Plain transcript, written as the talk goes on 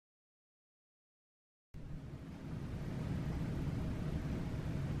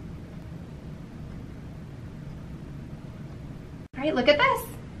right, look at this.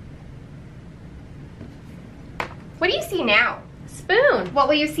 What do you see now? Spoon. What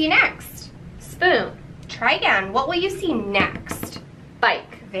will you see next? Spoon. Try again. What will you see next?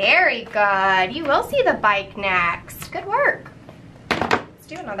 Bike. Very good. You will see the bike next. Good work. Let's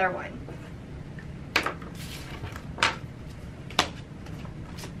do another one.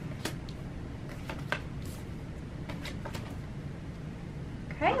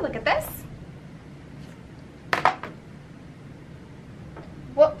 Okay, look at this.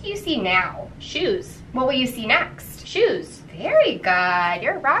 What do you see now? Shoes. What will you see next? Shoes. Very good.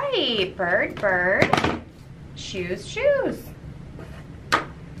 You're right. Bird, bird. Shoes, shoes. All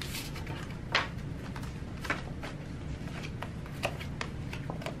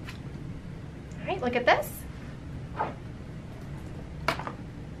right, look at this.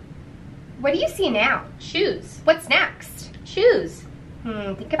 What do you see now? Shoes. What's next? Shoes.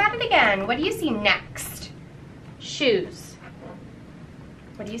 Think about it again. What do you see next? Shoes.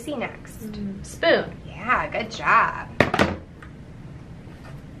 What do you see next? Spoon. Yeah, good job.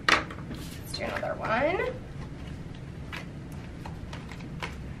 Let's do another one.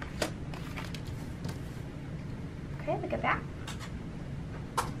 Okay, look at that.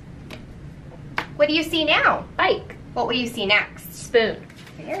 What do you see now? Bike. What will you see next? Spoon.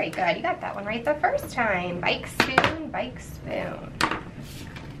 Very good. You got that one right the first time. Bike, spoon, bike, spoon.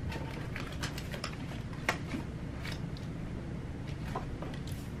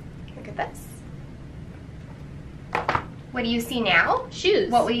 Look at this. What do you see now? Shoes.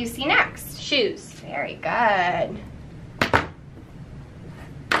 What will you see next? Shoes. Very good.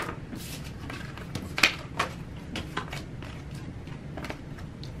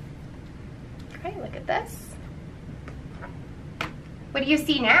 Okay, look at this. What do you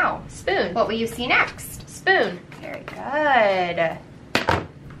see now? Spoon. What will you see next? Spoon. Very good.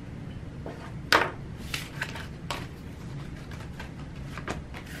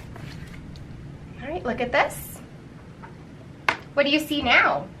 All right, look at this. What do you see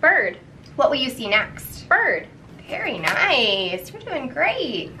now? Bird. What will you see next? Bird. Very nice. You're doing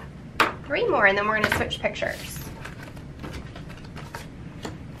great. 3 more and then we're gonna switch pictures.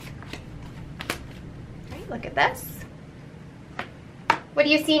 All right, look at this. What do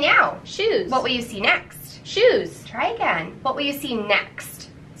you see now? Shoes. What will you see next? Shoes. Try again. What will you see next?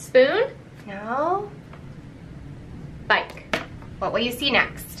 Spoon. No. Bike. What will you see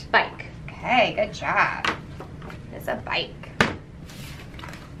next? Bike. Okay, good job. It's a bike.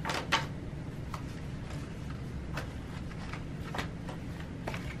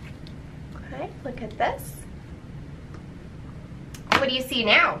 Okay, look at this. What do you see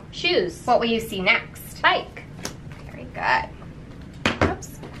now? Shoes. What will you see next? Bike. Very good.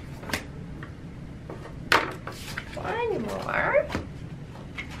 Oops. One more.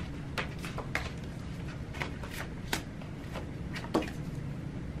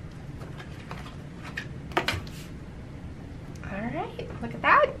 All right, look at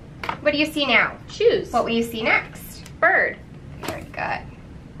that. What do you see now? Shoes. What will you see next? Bird. Very good.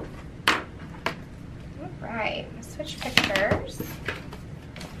 All right, let's switch pictures.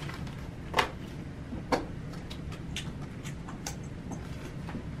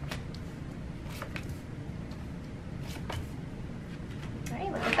 All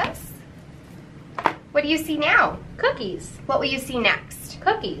right, look at this. What do you see now? Cookies. What will you see next?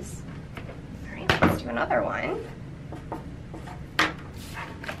 Cookies. All right, let's do another one.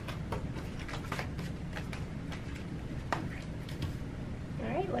 All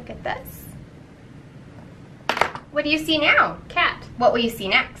right, look at this. What do you see now? Cat. What will you see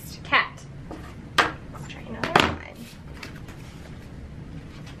next? Cat. Let's try another one.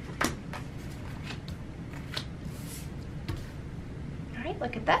 All right,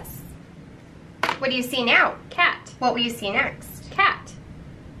 look at this. What do you see now? Cat. What will you see next? Cat.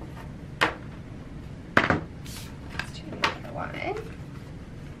 Let's do another one.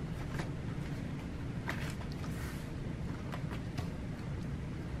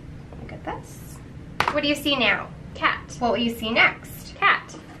 Look at this. What do you see now? Cat. What will you see next?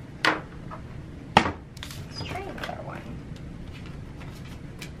 Cat. Let's try another one.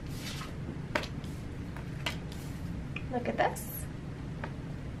 Look at this.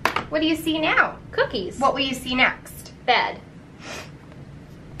 What do you see now? Cookies. What will you see next? Bed.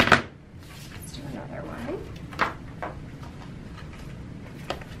 Let's do another one.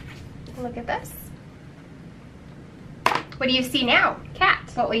 Look at this. What do you see now?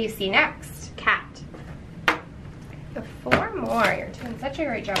 Cat. What will you see next? Cat. The 4 more. You're doing such a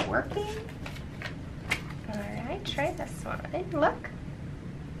great job working. All right, try this one. Look.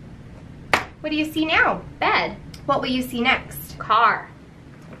 What do you see now? Bed. What will you see next? Car.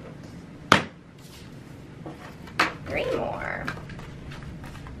 3 more.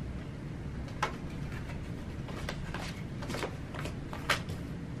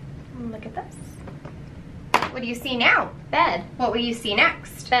 Look at this. What do you see now? Bed. What will you see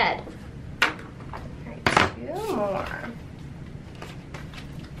next? Bed. All right, 2 more.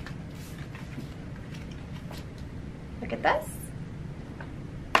 Look at this.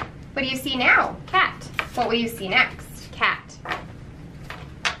 What do you see now? Cat. What will you see next? Cat.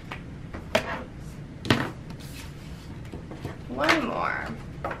 One more.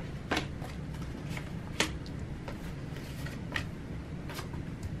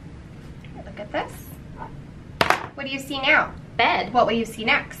 Look at this. What do you see now? Bed. What will you see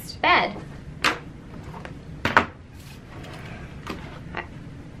next? Bed.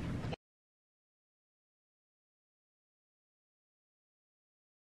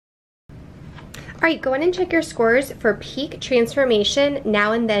 All right, go in and check your scores for Peak Transformation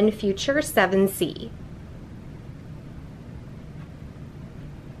Now and Then Future 7C.